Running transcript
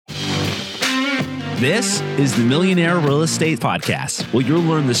This is the Millionaire Real Estate Podcast, where you'll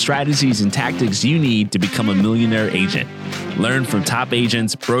learn the strategies and tactics you need to become a millionaire agent. Learn from top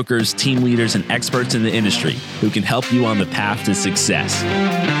agents, brokers, team leaders, and experts in the industry who can help you on the path to success.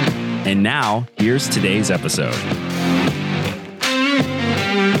 And now, here's today's episode.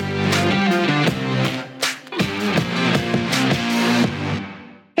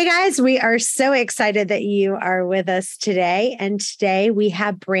 Hey guys, we are so excited that you are with us today. And today we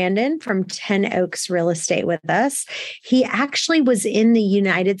have Brandon from 10 Oaks Real Estate with us. He actually was in the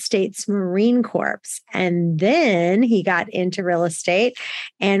United States Marine Corps, and then he got into real estate.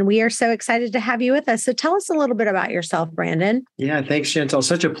 And we are so excited to have you with us. So tell us a little bit about yourself, Brandon. Yeah, thanks, Chantel.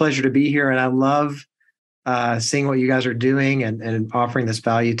 Such a pleasure to be here. And I love seeing what you guys are doing and offering this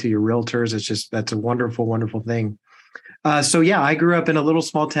value to your realtors. That's a wonderful, wonderful thing. I grew up in a little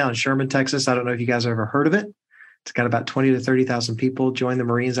small town, Sherman, Texas. I don't know if you guys have ever heard of it. It's got about 20 to 30,000 people. Joined the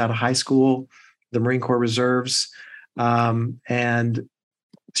Marines out of high school, the Marine Corps Reserves. And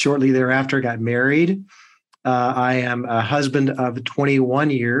shortly thereafter got married. I am a husband of 21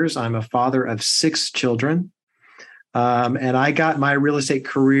 years. I'm a father of 6 children. And I got my real estate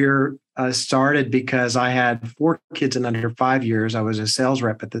career started because I had 4 kids in under 5 years. I was a sales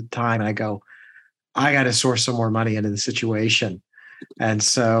rep at the time. And I got to source some more money into the situation. And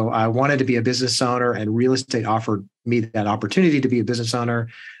so I wanted to be a business owner, and real estate offered me that opportunity to be a business owner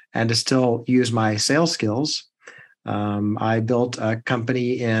and to still use my sales skills. I built a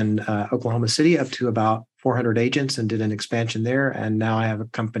company in Oklahoma City up to about 400 agents and did an expansion there. And now I have a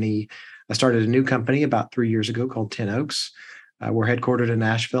company. I started a new company about 3 years ago called 10 Oaks. We're headquartered in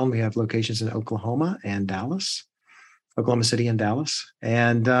Nashville, and we have locations in Oklahoma and Dallas, Oklahoma City and Dallas.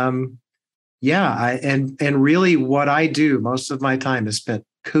 And really what I do most of my time is spent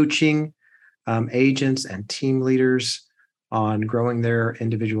coaching agents and team leaders on growing their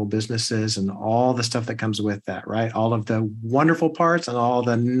individual businesses and all the stuff that comes with that, right? All of the wonderful parts and all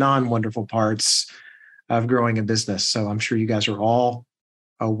the non-wonderful parts of growing a business. So I'm sure you guys are all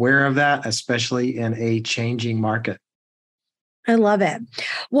aware of that, especially in a changing market. I love it.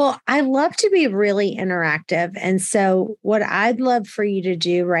 Well, I love to be really interactive. And so what I'd love for you to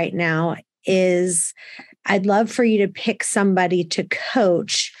do right now is I'd love for you to pick somebody to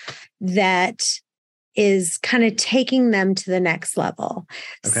coach that is kind of taking them to the next level.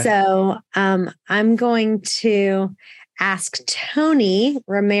 Okay. So I'm going to ask Tony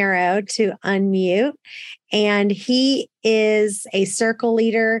Romero to unmute, and he is a circle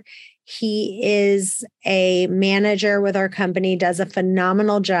leader. He is a manager with our company, does a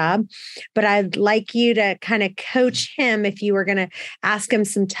phenomenal job, but I'd like you to kind of coach him if you were going to ask him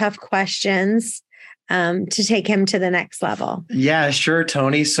some tough questions to take him to the next level. Yeah, sure,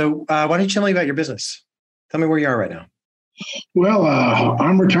 Tony. So why don't you tell me about your business? Tell me where you are right now. Well,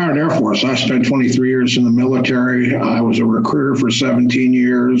 I'm retired Air Force. I spent 23 years in the military. I was a recruiter for 17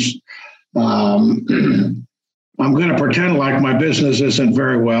 years. I'm going to pretend like my business isn't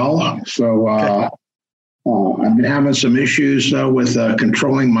very well. So I've been having some issues, though, with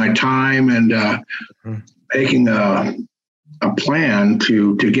controlling my time and making a plan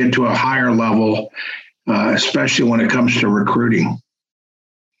to get to a higher level, especially when it comes to recruiting.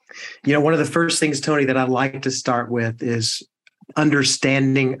 You know, one of the first things, Tony, that I'd like to start with is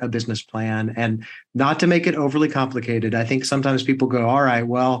understanding a business plan, and not to make it overly complicated. I think sometimes people go, all right,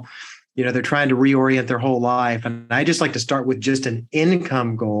 well, you know, they're trying to reorient their whole life. And I just like to start with just an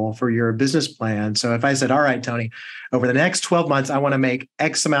income goal for your business plan. So if I said, all right, Tony, over the next 12 months, I want to make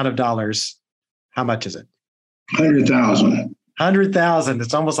X amount of dollars. How much is it? 100,000. 100,000.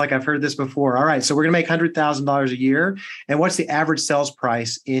 It's almost like I've heard this before. All right. So we're going to make $100,000 a year. And what's the average sales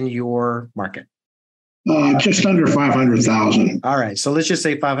price in your market? Just under 500,000. All right. So let's just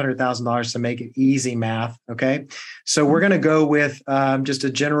say $500,000 to make it easy math. Okay. So we're going to go with just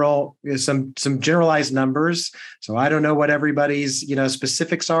some generalized numbers. So I don't know what everybody's,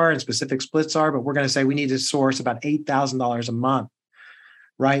 specifics are and specific splits are, but we're going to say we need to source about $8,000 a month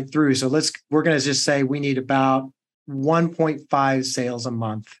right through. So we're going to just say we need about 1.5 sales a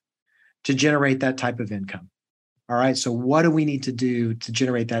month to generate that type of income. All right. So what do we need to do to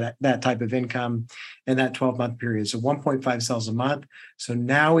generate that type of income in that 12-month period? So 1.5 sales a month. So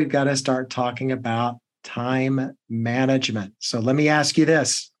now we've got to start talking about time management. So let me ask you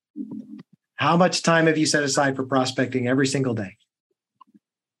this. How much time have you set aside for prospecting every single day?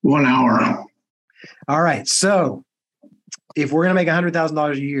 1 hour. All right. So if we're going to make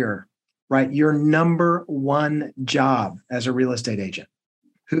 $100,000 a year, right, your number one job as a real estate agent,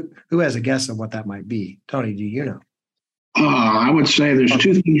 who has a guess of what that might be? Tony, do you know? I would say there's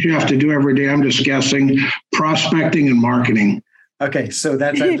 2 things you have to do every day. I'm just guessing: prospecting and marketing. Okay, so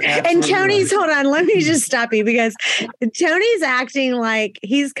that's and Tony's, right. hold on, let me just stop you because Tony's acting like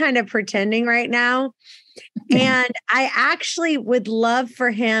he's kind of pretending right now. And I actually would love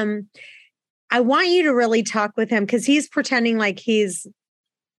for him. I want you to really talk with him because he's pretending like he's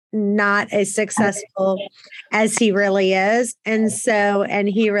not as successful as he really is. And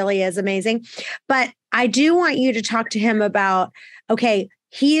he really is amazing. But I do want you to talk to him about, okay,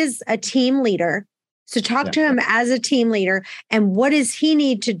 he is a team leader. So talk to him as a team leader and what does he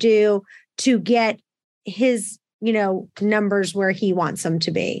need to do to get his, numbers where he wants them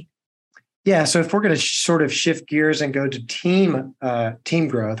to be? Yeah. So if we're going to sort of shift gears and go to team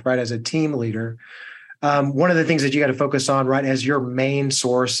growth, right, as a team leader, one of the things that you got to focus on, right, as your main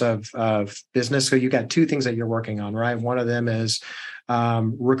source of business. So you got two things that you're working on, right? One of them is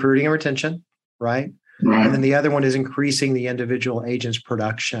recruiting and retention, right? Right. And then the other one is increasing the individual agent's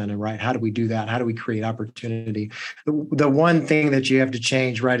production. And right, how do we do that? How do we create opportunity? The one thing that you have to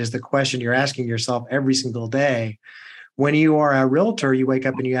change, right, is the question you're asking yourself every single day. When you are a realtor, you wake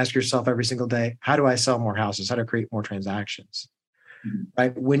up and you ask yourself every single day, how do I sell more houses? How do I create more transactions?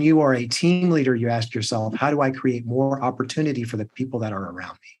 Right? When you are a team leader, you ask yourself, how do I create more opportunity for the people that are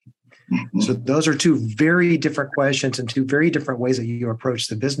around me? So those are two very different questions and two very different ways that you approach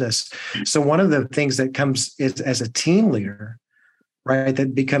the business. So one of the things that comes is as a team leader, right,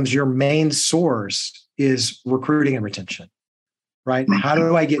 that becomes your main source is recruiting and retention, right? How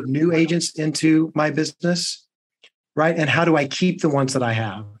do I get new agents into my business, right? And how do I keep the ones that I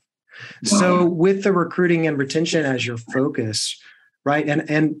have? So with the recruiting and retention as your focus, right?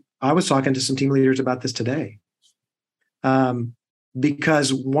 And I was talking to some team leaders about this today.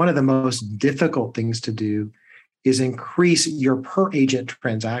 Because one of the most difficult things to do is increase your per agent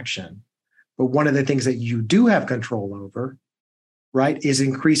transaction. But one of the things that you do have control over, right, is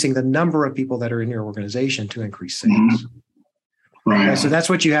increasing the number of people that are in your organization to increase sales. Right. Okay, so that's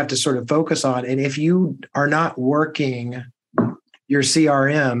what you have to sort of focus on. And if you are not working your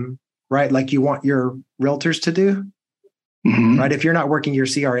CRM, right, like you want your realtors to do, right, if you're not working your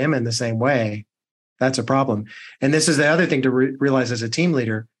CRM in the same way, that's a problem. And this is the other thing to realize as a team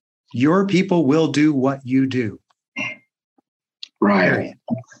leader, your people will do what you do. Right.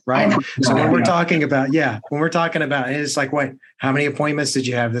 Right. So when we're talking about, it's like, wait, how many appointments did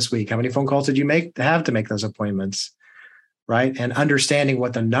you have this week? How many phone calls did you have to make those appointments? Right. And understanding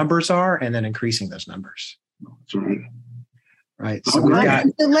what the numbers are and then increasing those numbers. That's right. Right. So we've got.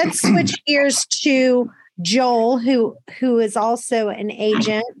 So let's switch gears to Joel, who is also an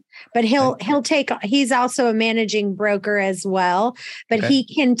agent, but he's also a managing broker as well, but he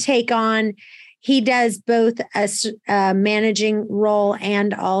can take on, he does both a managing role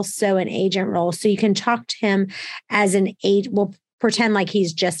and also an agent role. So you can talk to him as an agent. We'll pretend like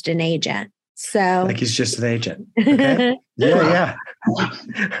he's just an agent. So like he's just an agent. Okay. Yeah.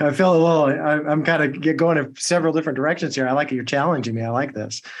 I feel a little, I'm kind of going in several different directions here. I like it. You're challenging me. I like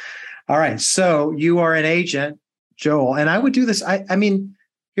this. All right. So you are an agent, Joel, and I would do this. I mean,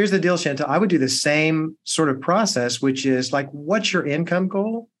 here's the deal, Chantel. I would do the same sort of process, which is like, what's your income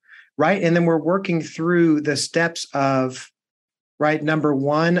goal? Right. And then we're working through the steps of, right, number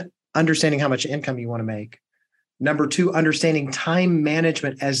one, understanding how much income you want to make. Number two, understanding time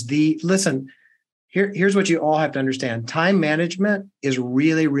management here's what you all have to understand. Time management is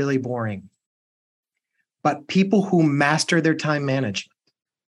really, really boring. But people who master their time management,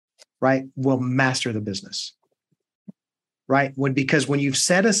 right, will master the business, right? Because when you've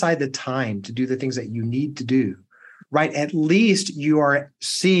set aside the time to do the things that you need to do, right, at least you are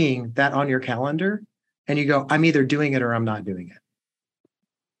seeing that on your calendar and you go, I'm either doing it or I'm not doing it,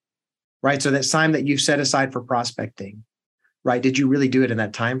 right? So that time that you've set aside for prospecting, right, did you really do it in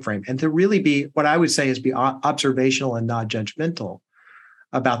that time frame? And to really be, what I would say is be observational and not judgmental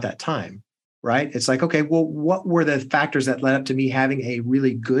about that time. Right? It's like, okay, well, what were the factors that led up to me having a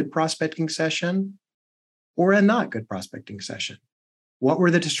really good prospecting session or a not good prospecting session? What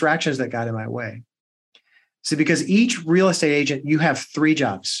were the distractions that got in my way? So because each real estate agent, you have three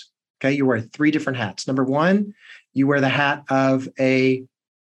jobs. Okay. You wear three different hats. Number one, you wear the hat of a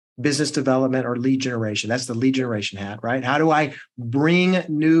business development or lead generation. That's the lead generation hat, right? How do I bring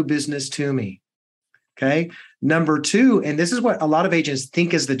new business to me? Okay. Number two, and this is what a lot of agents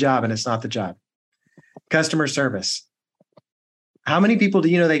think is the job, and it's not the job. Customer service. How many people do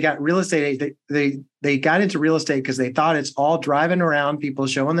you know they got real estate? They got into real estate because they thought it's all driving around people,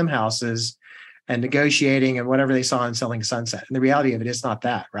 showing them houses and negotiating and whatever they saw and selling Sunset. And the reality of it is not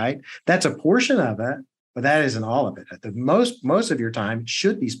that, right? That's a portion of it, but that isn't all of it. The most of your time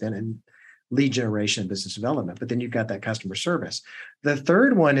should be spent in lead generation and business development, but then you've got that customer service. The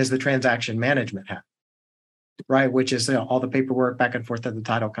third one is the transaction management hat. right? Which is all the paperwork back and forth to the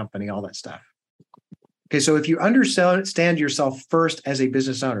title company, all that stuff. Okay, so if you understand yourself first as a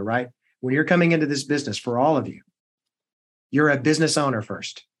business owner, right? When you're coming into this business, for all of you, you're a business owner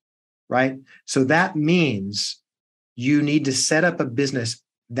first, right? So that means you need to set up a business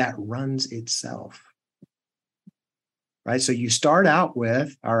that runs itself, right? So you start out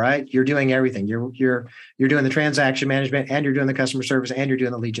with, all right, you're doing everything. You're doing the transaction management, and you're doing the customer service, and you're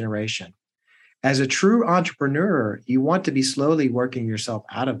doing the lead generation. As a true entrepreneur, you want to be slowly working yourself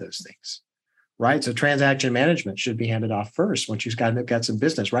out of those things, right? So transaction management should be handed off first once you've got some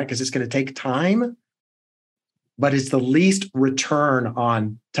business, right? Because it's going to take time, but it's the least return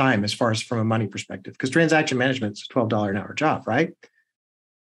on time as far as from a money perspective, because transaction management is a $12 an hour job, right?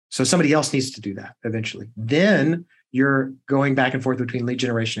 So somebody else needs to do that eventually. Then you're going back and forth between lead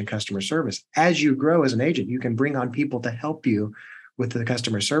generation and customer service. As you grow as an agent, you can bring on people to help you with the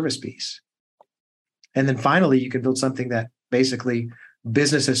customer service piece. And then finally, you can build something that basically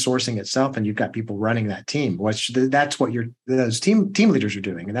business is sourcing itself, and you've got people running that team. That's what those team leaders are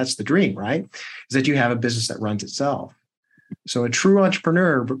doing. And that's the dream, right? Is that you have a business that runs itself. So a true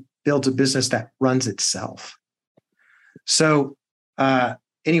entrepreneur builds a business that runs itself. So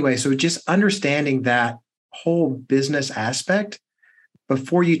anyway, so just understanding that whole business aspect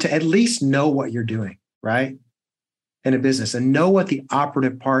before you to at least know what you're doing, right? In a business, and know what the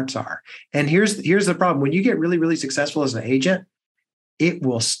operative parts are. And here's the problem. When you get really, really successful as an agent, it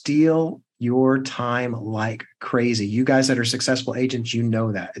will steal your time like crazy. You guys that are successful agents, you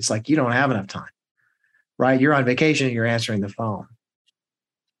know that. It's like you don't have enough time, right? You're on vacation and you're answering the phone.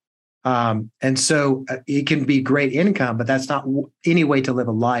 And so it can be great income, but that's not any way to live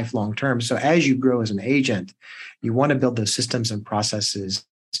a life long-term. So as you grow as an agent, you want to build those systems and processes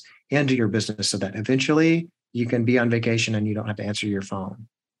into your business so that eventually you can be on vacation and you don't have to answer your phone,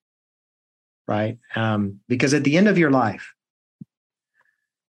 right? Because at the end of your life,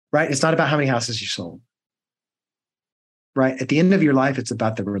 right, it's not about how many houses you sold. Right. At the end of your life, it's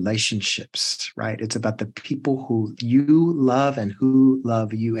about the relationships, right? It's about the people who you love and who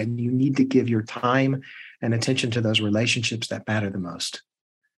love you. And you need to give your time and attention to those relationships that matter the most.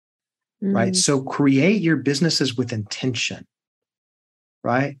 Right. So create your businesses with intention,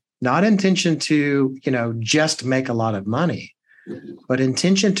 right? Not intention to, just make a lot of money, but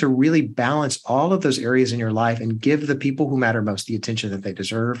intention to really balance all of those areas in your life and give the people who matter most the attention that they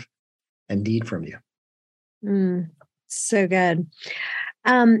deserve and need from you. So good.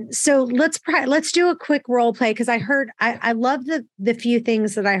 So let's do a quick role play, because I love the few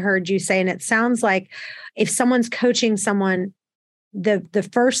things that I heard you say. And it sounds like if someone's coaching someone, the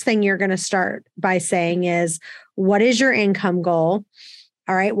first thing you're going to start by saying is, what is your income goal?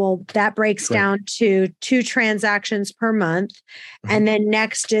 All right. Well, that breaks down to 2 transactions per month. And then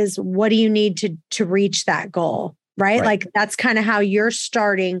next is, what do you need to reach that goal? Right. Like that's kind of how you're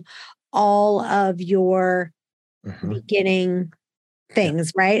starting all of your beginning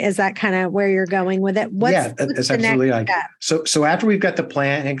things, right? Is that kind of where you're going with it? That's absolutely right. So after we've got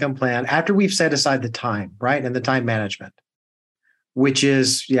the income plan, after we've set aside the time, right? And the time management, which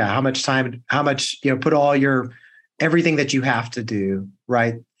is, how much time, put all everything that you have to do,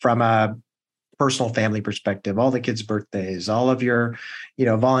 right? From a personal family perspective, all the kids' birthdays, all of your,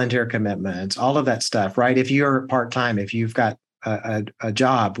 volunteer commitments, all of that stuff, right? If you're part-time, if you've got a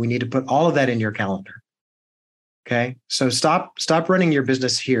job, we need to put all of that in your calendar. Okay. So stop running your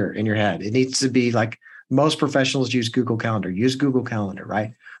business here in your head. It needs to be like most professionals use Google Calendar. Use Google Calendar,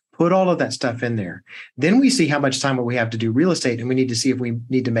 right? Put all of that stuff in there. Then we see how much time we have to do real estate, and we need to see if we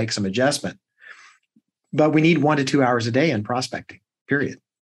need to make some adjustment. But we need 1 to 2 hours a day in prospecting, period.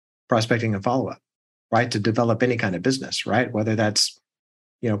 Prospecting and follow-up, right? To develop any kind of business, right? Whether that's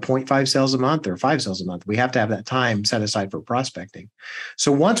 0.5 sales a month or 5 sales a month. We have to have that time set aside for prospecting.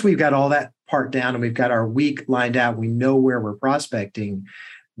 So once we've got all that part down and we've got our week lined out, we know where we're prospecting,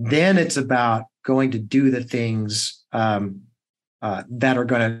 then it's about going to do the things that are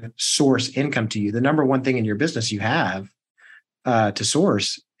going to source income to you. The number one thing in your business you have to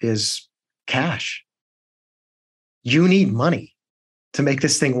source is cash. You need money to make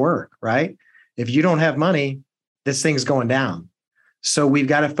this thing work, right? If you don't have money, this thing's going down. So we've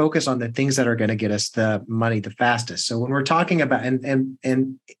got to focus on the things that are going to get us the money the fastest. So when we're talking about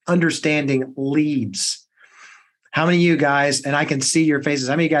and understanding leads, how many of you guys, and I can see your faces,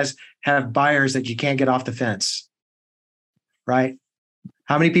 how many of you guys have buyers that you can't get off the fence, right?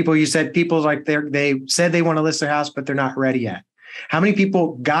 How many people you said like they said they want to list their house, but they're not ready yet? How many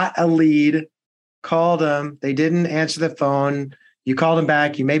people got a lead, called them, they didn't answer the phone, you called them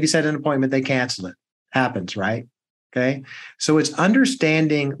back, you maybe set an appointment, they canceled it? Happens, right? Okay. So it's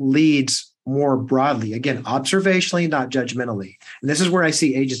understanding leads more broadly, again, observationally, not judgmentally. And this is where I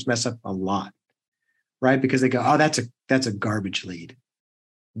see agents mess up a lot, right? Because they go, oh, that's a garbage lead.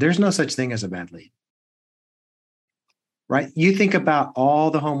 There's no such thing as a bad lead, right? You think about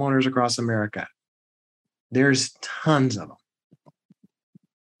all the homeowners across America. There's tons of them,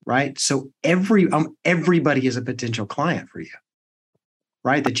 right? So everybody is a potential client for you,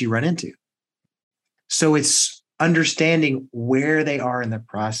 right? That you run into. So it's understanding where they are in the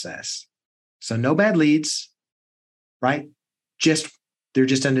process. So no bad leads, right? They're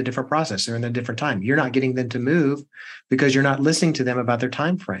just in a different process. They're in a different time. You're not getting them to move because you're not listening to them about their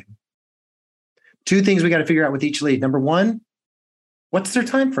time frame. Two things we got to figure out with each lead. Number one, what's their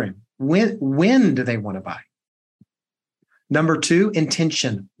time frame? When do they want to buy? Number two,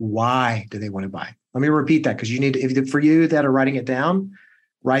 intention. Why do they want to buy? Let me repeat that because you need, for you that are writing it down,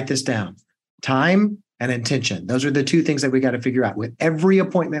 write this down. Time and intention. Those are the two things that we got to figure out with every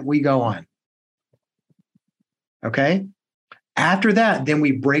appointment we go on. Okay. After that, then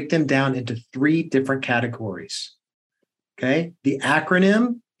we break them down into 3 different categories. Okay. The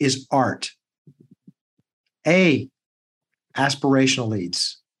acronym is ART. A, aspirational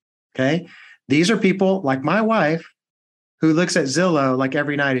leads. Okay. These are people like my wife who looks at Zillow like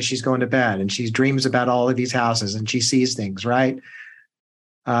every night as she's going to bed and she dreams about all of these houses and she sees things, right?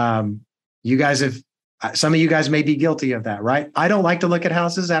 You guys have, some of you guys may be guilty of that, right? I don't like to look at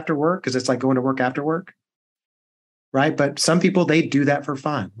houses after work because it's like going to work after work. Right. But some people, they do that for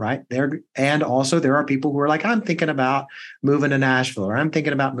fun. Right. And also there are people who are like, I'm thinking about moving to Nashville, or I'm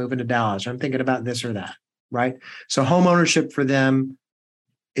thinking about moving to Dallas, or I'm thinking about this or that. Right. So home ownership for them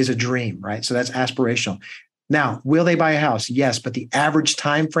is a dream. Right. So that's aspirational. Now, will they buy a house? Yes. But the average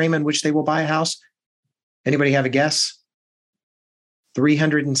time frame in which they will buy a house, anybody have a guess?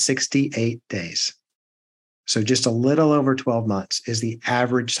 368 days. So just a little over 12 months is the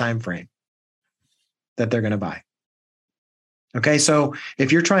average time frame that they're going to buy. Okay, so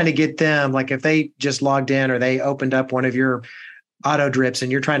if you're trying to get them, like if they just logged in or they opened up one of your auto drips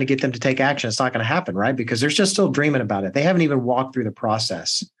and you're trying to get them to take action, it's not going to happen, right? Because they're just still dreaming about it. They haven't even walked through the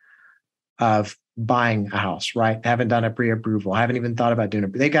process of buying a house, right? Haven't done a pre-approval, haven't even thought about doing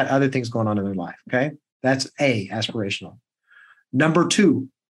it. They got other things going on in their life, okay? That's A, aspirational. Number 2,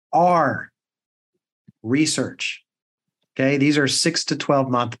 R, research. Okay, these are 6 to 12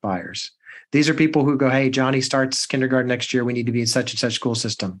 month buyers. These are people who go, hey, Johnny starts kindergarten next year. We need to be in such and such school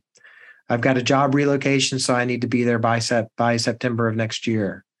system. I've got a job relocation, so I need to be there by September of next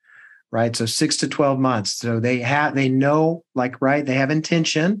year, right? So 6 to 12 months. So they know, like, right, they have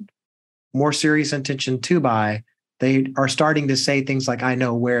intention, more serious intention to buy. They are starting to say things like, I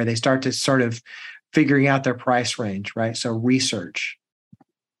know where. They start to sort of figuring out their price range, right? So research,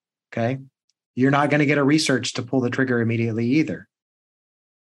 okay? You're not going to get a research to pull the trigger immediately either.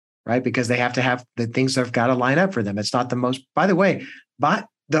 Right? Because they have to have the things that have got to line up for them. It's not the most, by the way, but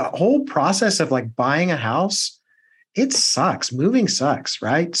the whole process of like buying a house, it sucks. Moving sucks,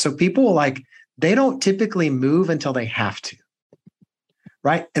 right? So people they don't typically move until they have to,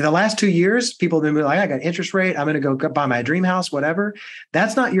 right? In the last 2 years, people have been like, I got interest rate. I'm going to go buy my dream house, whatever.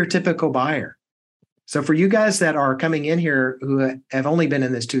 That's not your typical buyer. So for you guys that are coming in here who have only been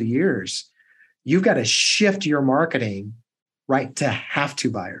in this 2 years, you've got to shift your marketing right to have to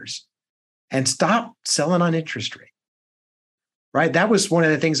buyers and stop selling on interest rate, right? That was one of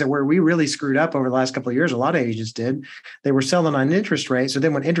the things that where we really screwed up over the last couple of years. A lot of agents did. They were selling on interest rate. So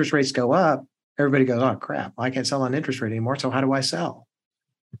then when interest rates go up, everybody goes, oh crap, I can't sell on interest rate anymore. So how do I sell?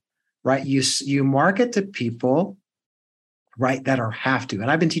 Right? You market to people, right, that are have to. And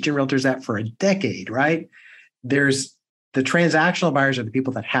I've been teaching realtors that for a decade, right? There's the transactional buyers are the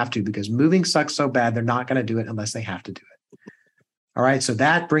people that have to, because moving sucks so bad, they're not going to do it unless they have to do it. All right. So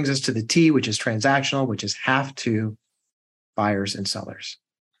that brings us to the T, which is transactional, which is have to buyers and sellers.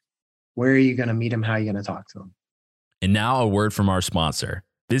 Where are you going to meet them? How are you going to talk to them? And now a word from our sponsor.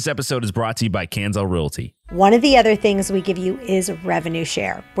 This episode is brought to you by Kanzel Realty. One of the other things we give you is revenue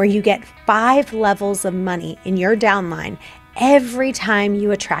share, where you get 5 levels of money in your downline every time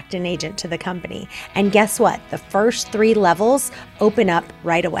you attract an agent to the company. And guess what? The first 3 levels open up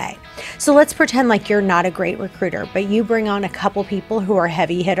right away. So let's pretend like you're not a great recruiter, but you bring on a couple people who are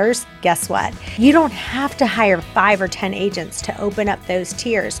heavy hitters. Guess what? You don't have to hire 5 or 10 agents to open up those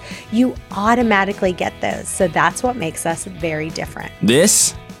tiers. You automatically get those. So that's what makes us very different.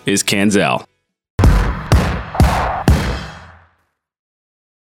 This is Kanzel.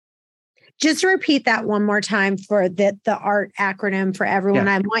 Just repeat that one more time for the ART acronym for everyone.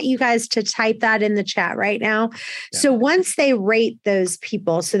 Yeah. I want you guys to type that in the chat right now. Yeah. So once they rate those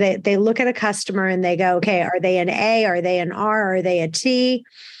people, so they look at a customer and they go, okay, are they an A? Are they an R? Are they a T?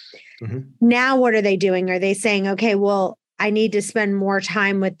 Now, what are they doing? Are they saying, okay, well, I need to spend more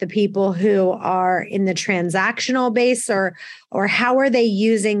time with the people who are in the transactional base, or how are they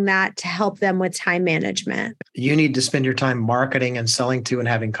using that to help them with time management? You need to spend your time marketing and selling to and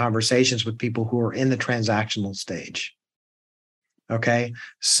having conversations with people who are in the transactional stage. Okay.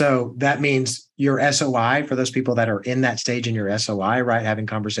 So that means your SOI, for those people that are in that stage in your SOI, right? Having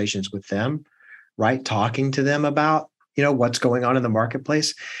conversations with them, right? Talking to them about, what's going on in the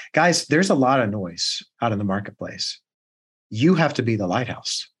marketplace. Guys, there's a lot of noise out in the marketplace. You have to be the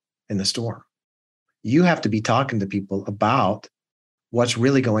lighthouse in the storm. You have to be talking to people about what's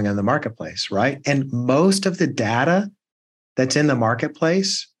really going on in the marketplace, right? And most of the data that's in the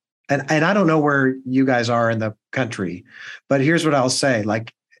marketplace, and I don't know where you guys are in the country, but here's what I'll say.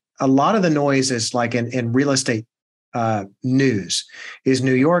 Like, a lot of the noise is like in real estate news is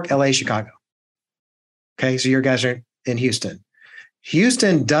New York, LA, Chicago. Okay, so your guys are in Houston.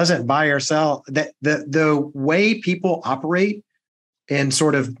 Houston doesn't buy or sell. The way people operate in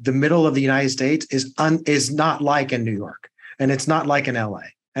sort of the middle of the United States is not like in New York, and it's not like in LA,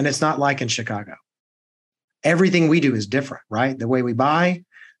 and it's not like in Chicago. Everything we do is different, right? The way we buy,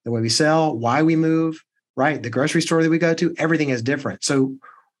 the way we sell, why we move, right? The grocery store that we go to, everything is different.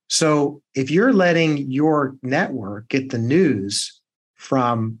 So if you're letting your network get the news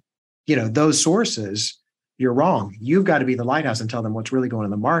from, those sources, you're wrong. You've got to be the lighthouse and tell them what's really going on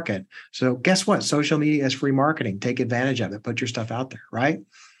in the market. So guess what? Social media is free marketing. Take advantage of it. Put your stuff out there, right?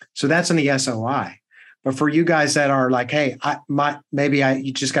 So that's in the SOI. But for you guys that are like, hey,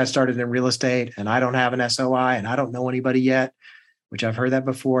 you just got started in real estate and I don't have an SOI and I don't know anybody yet, which I've heard that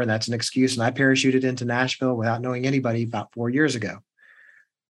before, and that's an excuse. And I parachuted into Nashville without knowing anybody about 4 years ago.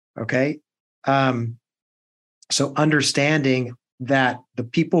 Okay. So understanding that the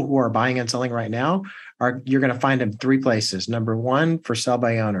people who are buying and selling right now you're going to find them 3 places. Number one, for sell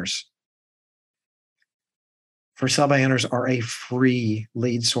by owners. For sell by owners are a free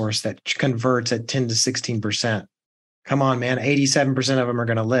lead source that converts at 10 to 16%. Come on, man. 87% of them are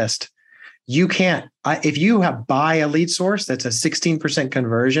going to list. You can't, if you buy a lead source that's a 16%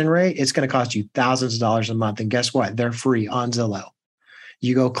 conversion rate, it's going to cost you thousands of dollars a month. And guess what? They're free on Zillow.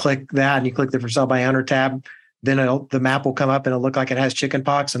 You go click that and you click the for sell by owner tab, then the map will come up and it'll look like it has chicken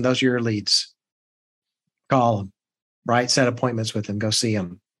pox, and those are your leads. Call them, right? Set appointments with them. Go see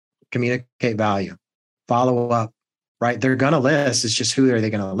them. Communicate value. Follow up, right? They're going to list. It's just who are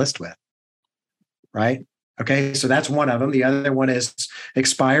they going to list with, right? Okay, so that's one of them. The other one is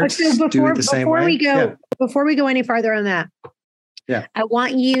expired. So do it the same way. Before we go any farther on that, I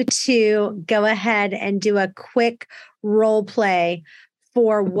want you to go ahead and do a quick role play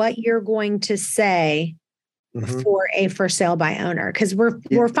for what you're going to say for a for sale by owner, because we're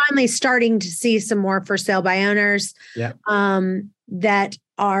finally starting to see some more for sale by owners that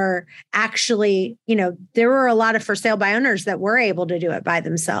are actually, there were a lot of for sale by owners that were able to do it by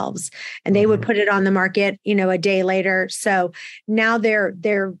themselves, and they would put it on the market, a day later. So now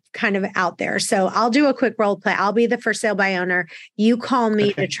they're kind of out there. So I'll do a quick role play. I'll be the for sale by owner. You call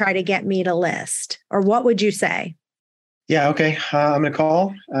me to try to get me to list, or what would you say? Yeah. Okay. I'm going to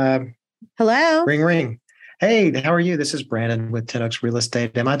call. Hello. Ring, ring. Hey, how are you? This is Brandon with 10 Oaks Real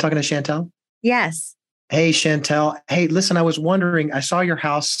Estate. Am I talking to Chantel? Yes. Hey, Chantel. Hey, listen, I was wondering, I saw your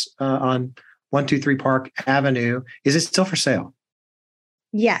house on 123 Park Avenue. Is it still for sale?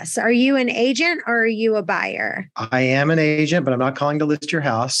 Yes. Are you an agent or are you a buyer? I am an agent, but I'm not calling to list your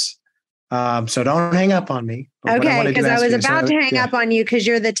house. So don't hang up on me. Okay, because I was about to hang up on you because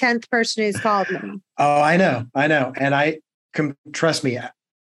you're the 10th person who's called me. Oh, I know. And trust me,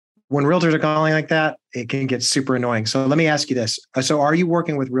 when realtors are calling like that, it can get super annoying. So let me ask you this. So are you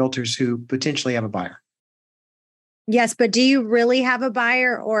working with realtors who potentially have a buyer? Yes, but do you really have a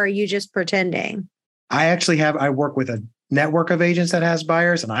buyer, or are you just pretending? I work with a network of agents that has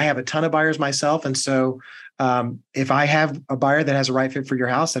buyers, and I have a ton of buyers myself. And so if I have a buyer that has a right fit for your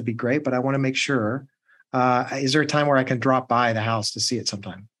house, that'd be great. But I want to make sure, is there a time where I can drop by the house to see it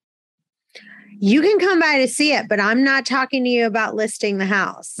sometime? You can come by to see it, but I'm not talking to you about listing the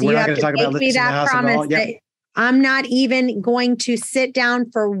house. We're not going to talk about listing the house at all. Yep. I'm not even going to sit down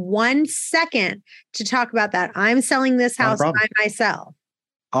for 1 second to talk about that. I'm selling this house by myself.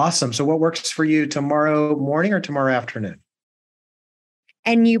 Awesome. So what works for you, tomorrow morning or tomorrow afternoon?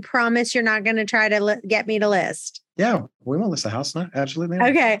 And you promise you're not going to try to get me to list? Yeah, we won't list the house. No, absolutely not.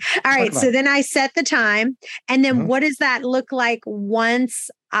 Okay. All right. So then I set the time. And then what does that look like once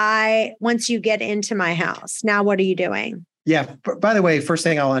you get into my house? Now, what are you doing? Yeah. By the way, first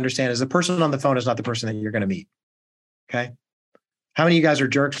thing I'll understand is the person on the phone is not the person that you're going to meet. Okay. How many of you guys are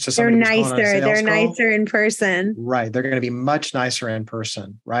jerks to They're somebody who's calling on a nicer. sales They're call? nicer in person. Right. They're going to be much nicer in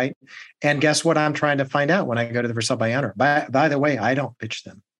person. Right. And guess what I'm trying to find out when I go to the for sale by owner? By the way, I don't pitch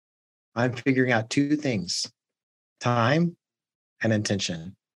them. I'm figuring out two things: time and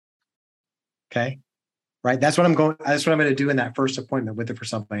intention. Okay. Right. That's what I'm going to do in that first appointment with the for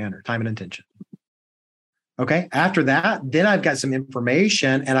sale by owner: time and intention. Okay. After that, then I've got some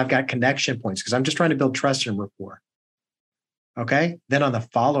information and I've got connection points because I'm just trying to build trust and rapport. Okay. Then on the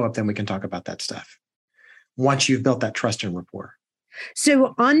follow-up, then we can talk about that stuff once you've built that trust and rapport.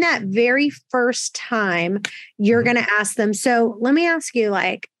 So on that very first time, you're going to ask them, so let me ask you,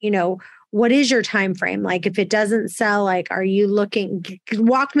 like, what is your time frame? Like, if it doesn't sell, like, are you looking,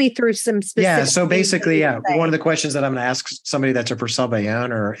 walk me through some specific. Yeah. So basically, one of the questions that I'm going to ask somebody that's a for sale by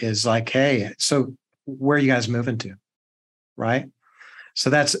owner is like, hey, so where are you guys moving to? Right. So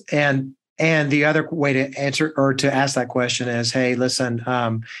that's, and the other way to answer or to ask that question is, hey, listen,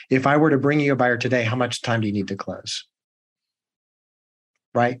 if I were to bring you a buyer today, how much time do you need to close?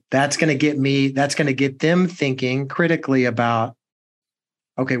 Right. That's going to get them thinking critically about,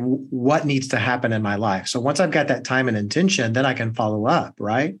 okay, what needs to happen in my life? So once I've got that time and intention, then I can follow up.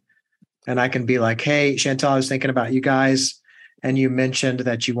 Right. And I can be like, hey, Chantel, I was thinking about you guys. And you mentioned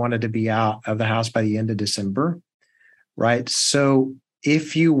that you wanted to be out of the house by the end of December. Right. So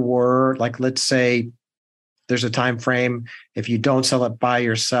if you were, like, let's say there's a time frame, if you don't sell it by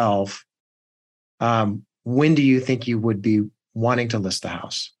yourself, when do you think you would be wanting to list the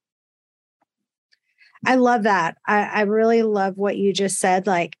house? I love that. I really love what you just said.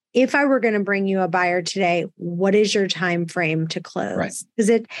 Like, if I were going to bring you a buyer today, what is your time frame to close? Right.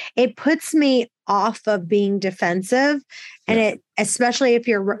 Because it puts me off of being defensive, and it, especially if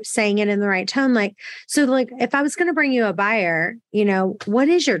you're saying it in the right tone. Like, so, like, if I was going to bring you a buyer, what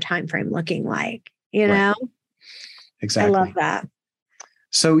is your time frame looking like? Know, exactly. I love that.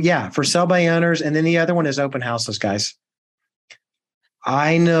 So yeah, for sell by owners, and then the other one is open houses, guys.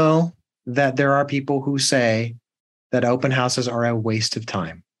 I know that there are people who say that open houses are a waste of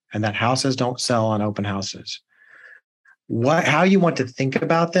time and that houses don't sell on open houses. How you want to think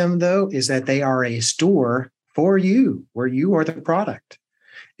about them, though, is that they are a store for you, where you are the product.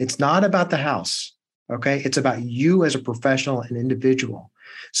 It's not about the house. Okay. It's about you as a professional and individual.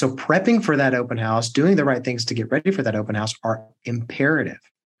 So prepping for that open house, doing the right things to get ready for that open house are imperative.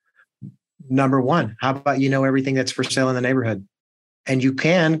 Number one, how about everything that's for sale in the neighborhood? And you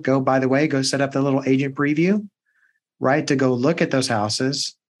can go set up the little agent preview, right? To go look at those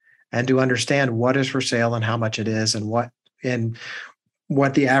houses and to understand what is for sale and how much it is and what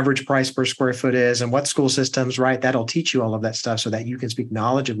the average price per square foot is and what school systems, right? That'll teach you all of that stuff so that you can speak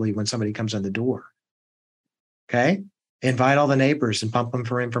knowledgeably when somebody comes in the door. Okay. Invite all the neighbors and pump them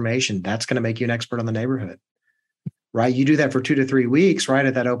for information. That's going to make you an expert on the neighborhood, right? You do that for 2 to 3 weeks, right?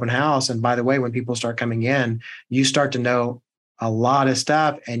 At that open house. And by the way, when people start coming in, you start to know a lot of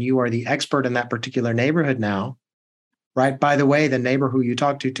stuff and you are the expert in that particular neighborhood now, right? By the way, the neighbor who you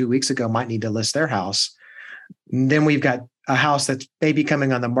talked to 2 weeks ago might need to list their house. And then we've got a house that's maybe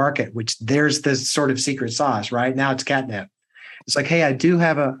coming on the market, which there's this sort of secret sauce, right? Now it's catnip. It's like, hey, I do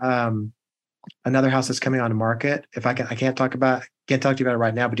have another house that's coming on the market. If I can't talk to you about it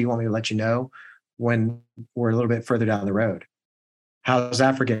right now, but do you want me to let you know when we're a little bit further down the road? How's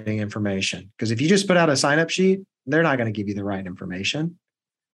that for getting information? Because if you just put out a sign-up sheet, they're not going to give you the right information,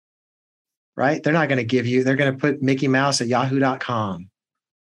 right? They're going to put Mickey Mouse at yahoo.com,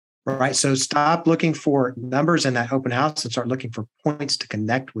 right? So stop looking for numbers in that open house and start looking for points to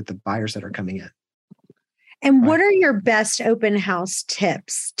connect with the buyers that are coming in. And what are your best open house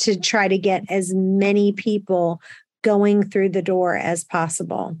tips to try to get as many people going through the door as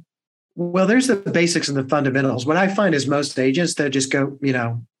possible? Well, there's the basics and the fundamentals. What I find is most agents that just go,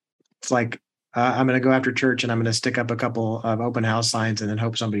 it's like, I'm going to go after church and I'm going to stick up a couple of open house signs and then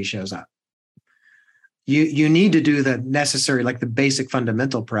hope somebody shows up. You need to do the necessary, like the basic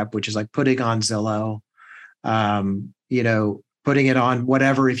fundamental prep, which is like putting on Zillow, putting it on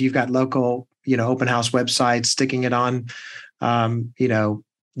whatever, if you've got local, open house websites, sticking it on,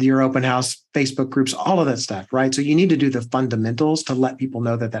 your open house Facebook groups, all of that stuff, right? So you need to do the fundamentals to let people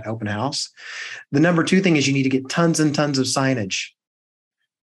know that open house. The number 2 thing is you need to get tons and tons of signage.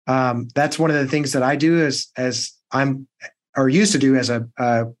 That's one of the things that I do as I'm or used to do as a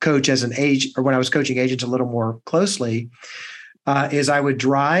coach, as an agent, or when I was coaching agents a little more closely, is I would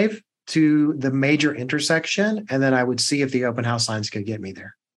drive to the major intersection and then I would see if the open house signs could get me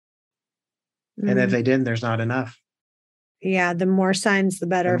there. And if they didn't, there's not enough. Yeah, the more signs, the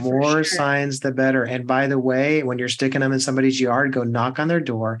better. The more signs, the better. And by the way, when you're sticking them in somebody's yard, go knock on their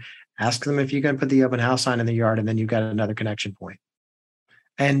door, ask them if you can put the open house sign in the yard, and then you've got another connection point.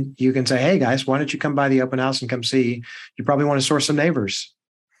 And you can say, hey guys, why don't you come by the open house and come see? You probably want to source some neighbors.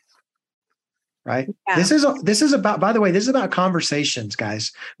 Right. Yeah. This is about, by the way, this is about conversations,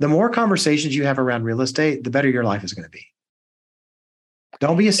 guys. The more conversations you have around real estate, the better your life is going to be.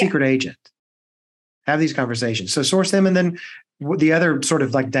 Don't be a secret agent. Have these conversations. So source them. And then the other sort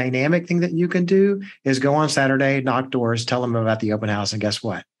of like dynamic thing that you can do is go on Saturday, knock doors, tell them about the open house. And guess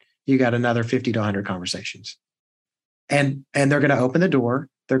what? You got another 50 to 100 conversations. And they're going to open the door.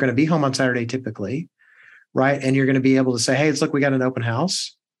 They're going to be home on Saturday typically. Right. And you're going to be able to say, hey, look, we got an open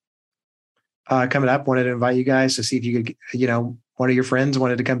house coming up. Wanted to invite you guys to see if you could, one of your friends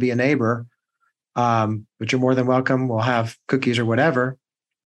wanted to come be a neighbor. But you're more than welcome. We'll have cookies or whatever.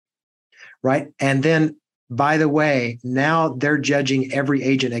 Right. And then, by the way, now they're judging every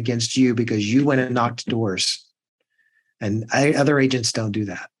agent against you because you went and knocked doors. And other agents don't do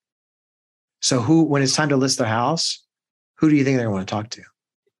that. So when it's time to list their house, who do you think they're going to want to talk to?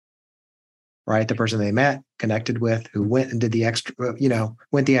 Right. The person they met, connected with, who went and did the extra,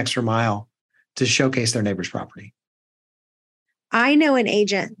 went the extra mile to showcase their neighbor's property. I know an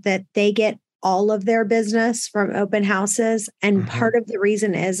agent that they get all of their business from open houses. And part of the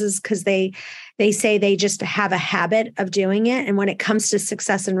reason is because they say they just have a habit of doing it. And when it comes to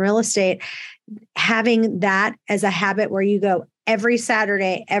success in real estate, having that as a habit where you go every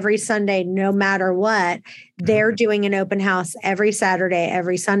Saturday, every Sunday, no matter what, they're doing an open house every Saturday,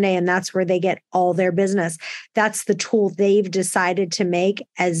 every Sunday, and that's where they get all their business. That's the tool they've decided to make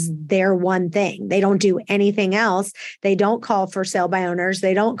as their one thing. They don't do anything else. They don't call for sale by owners.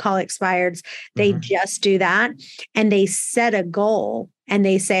 They don't call expireds. They just do that. And they set a goal and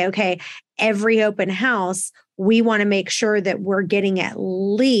they say, okay, every open house, we want to make sure that we're getting at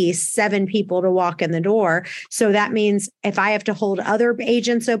least 7 people to walk in the door. So that means if I have to hold other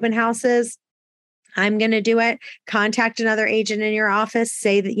agents' open houses, I'm going to do it. Contact another agent in your office,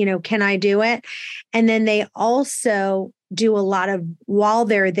 say that, can I do it? And then they also do a lot of, while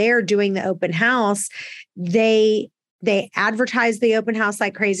they're there doing the open house, they advertise the open house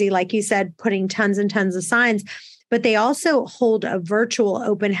like crazy, like you said, putting tons and tons of signs. But they also hold a virtual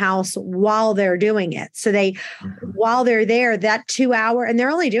open house while they're doing it. So while they're there, that 2 hour, and they're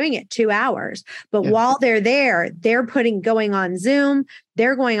only doing it 2 hours, but while they're there, they're going on Zoom,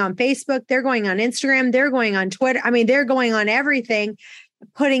 they're going on Facebook, they're going on Instagram, they're going on Twitter. I mean, they're going on everything,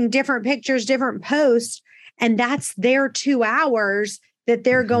 putting different pictures, different posts. And that's their 2 hours that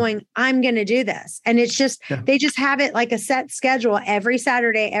they're going, I'm going to do this. And it's just, they just have it like a set schedule every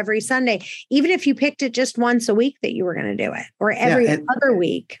Saturday, every Sunday, even if you picked it just once a week that you were going to do it or every other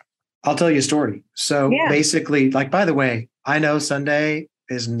week. I'll tell you a story. So basically, like, by the way, I know Sunday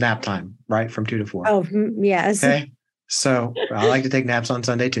is nap time, right? From 2 to 4. Oh, yes. Okay. So I like to take naps on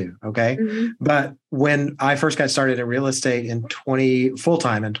Sunday too. Okay. But when I first got started in real estate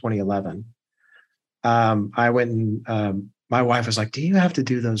full-time in 2011, I went and, my wife was like, do you have to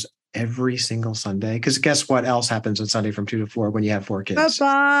do those every single Sunday? Because guess what else happens on Sunday from 2 to 4 when you have 4 kids?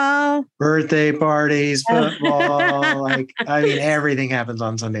 Football. Birthday parties, football. Everything happens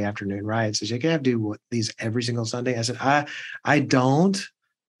on Sunday afternoon, right? So you have to do these every single Sunday. I said, I don't.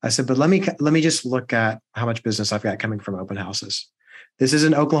 I said, but let me just look at how much business I've got coming from open houses. This is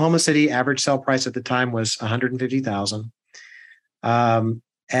in Oklahoma City. Average sale price at the time was $150,000.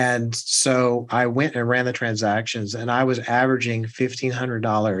 And so I went and ran the transactions, and I was averaging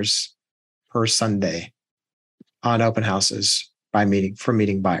 $1,500 per Sunday on open houses from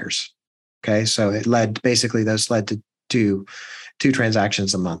meeting buyers. Okay. So those led to two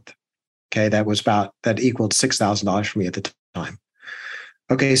transactions a month. Okay. That equaled $6,000 for me at the time.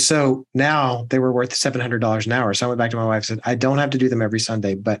 Okay. So now they were worth $700 an hour. So I went back to my wife and said, I don't have to do them every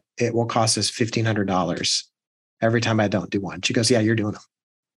Sunday, but it will cost us $1,500 every time I don't do one. She goes, yeah, you're doing them.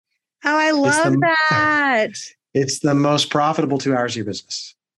 Oh, I love that. It's the most profitable 2 hours of your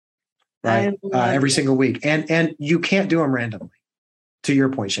business, right? Every single week. And you can't do them randomly. To your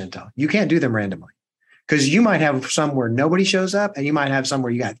point, Chantel, you can't do them randomly because you might have some where nobody shows up and you might have some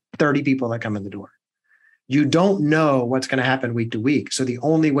where you got 30 people that come in the door. You don't know what's going to happen week to week. So the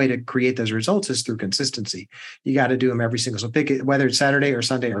only way to create those results is through consistency. You got to do them every single. So pick it, whether it's Saturday or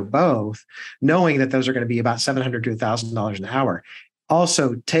Sunday or both, knowing that those are going to be about $700 to $1,000 an hour.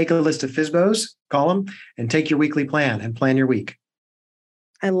 Also, take a list of FSBOs, call them, and take your weekly plan and plan your week.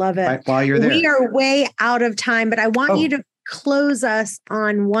 I love it. Right, while you're there. We are way out of time, but I want you to close us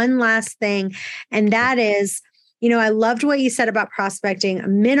on one last thing. And that is, I loved what you said about prospecting, a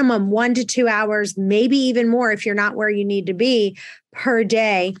minimum 1 to 2 hours, maybe even more if you're not where you need to be per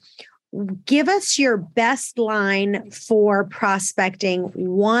day. give us your best line for prospecting.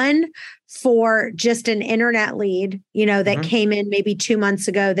 One for just an internet lead, that came in maybe 2 months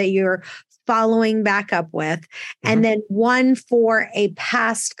ago that you're following back up with. And then one for a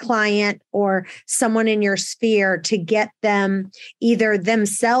past client or someone in your sphere to get them either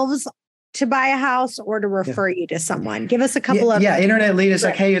themselves to buy a house or to refer you to someone. Give us a couple of... Yeah, internet lead is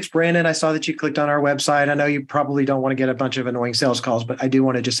like, hey, it's Brandon. I saw that you clicked on our website. I know you probably don't want to get a bunch of annoying sales calls, but I do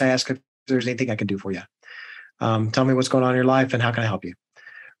want to just ask if there's anything I can do for you. Tell me what's going on in your life and how can I help you?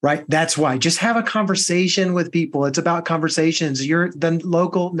 Right? That's why. Just have a conversation with people. It's about conversations. You're the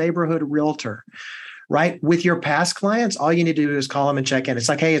local neighborhood realtor, right? With your past clients, all you need to do is call them and check in. It's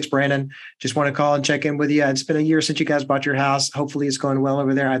like, hey, it's Brandon. Just want to call and check in with you. It's been a year since you guys bought your house. Hopefully it's going well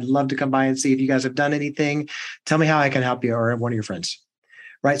over there. I'd love to come by and see if you guys have done anything. Tell me how I can help you or one of your friends,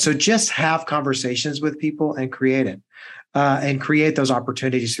 right? So just have conversations with people and create it. And create those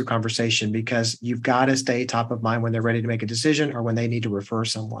opportunities through conversation, because you've got to stay top of mind when they're ready to make a decision or when they need to refer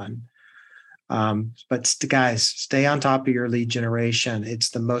someone. But guys, stay on top of your lead generation.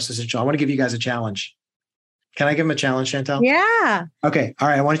 It's the most essential. I want to give you guys a challenge. Can I give them a challenge, Chantel? Yeah. Okay. All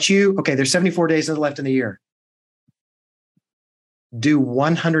right. There's 74 days left in the year. Do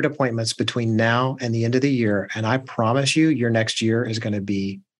 100 appointments between now and the end of the year. And I promise you, your next year is going to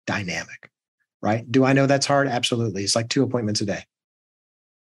be dynamic. Right? Do I know that's hard? Absolutely. It's like 2 appointments a day.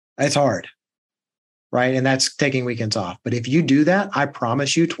 It's hard. Right? And that's taking weekends off. But if you do that, I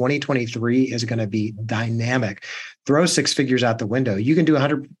promise you 2023 is going to be dynamic. Throw 6 figures out the window. You can do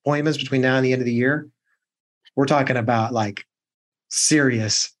 100 appointments between now and the end of the year. We're talking about like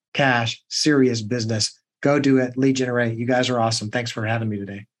serious cash, serious business. Go do it. Lead generate. You guys are awesome. Thanks for having me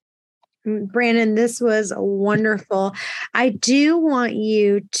today. Brandon, this was wonderful. I do want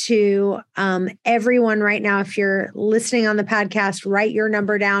you to, everyone right now, if you're listening on the podcast, write your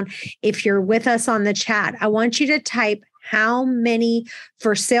number down. If you're with us on the chat, I want you to type how many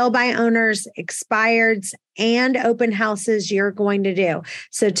for sale by owners, expireds, and open houses you're going to do.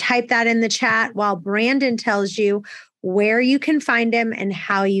 So type that in the chat while Brandon tells you where you can find him and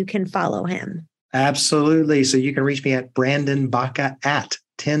how you can follow him. Absolutely. So you can reach me at Brandon Baca at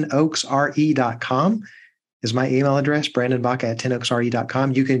 10oaksre.com is my email address, Brandon Baca at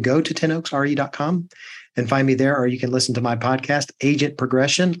 10oaksre.com. You can go to 10oaksre.com and find me there, or you can listen to my podcast, Agent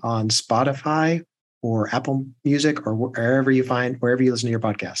Progression, on Spotify or Apple Music or wherever you listen to your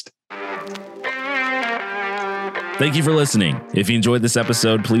podcast. Thank you for listening. If you enjoyed this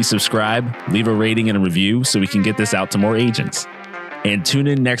episode, please subscribe, leave a rating and a review so we can get this out to more agents. And tune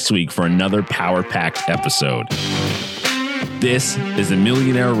in next week for another power-packed episode. This is the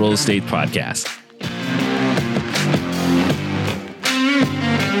Millionaire Real Estate Podcast.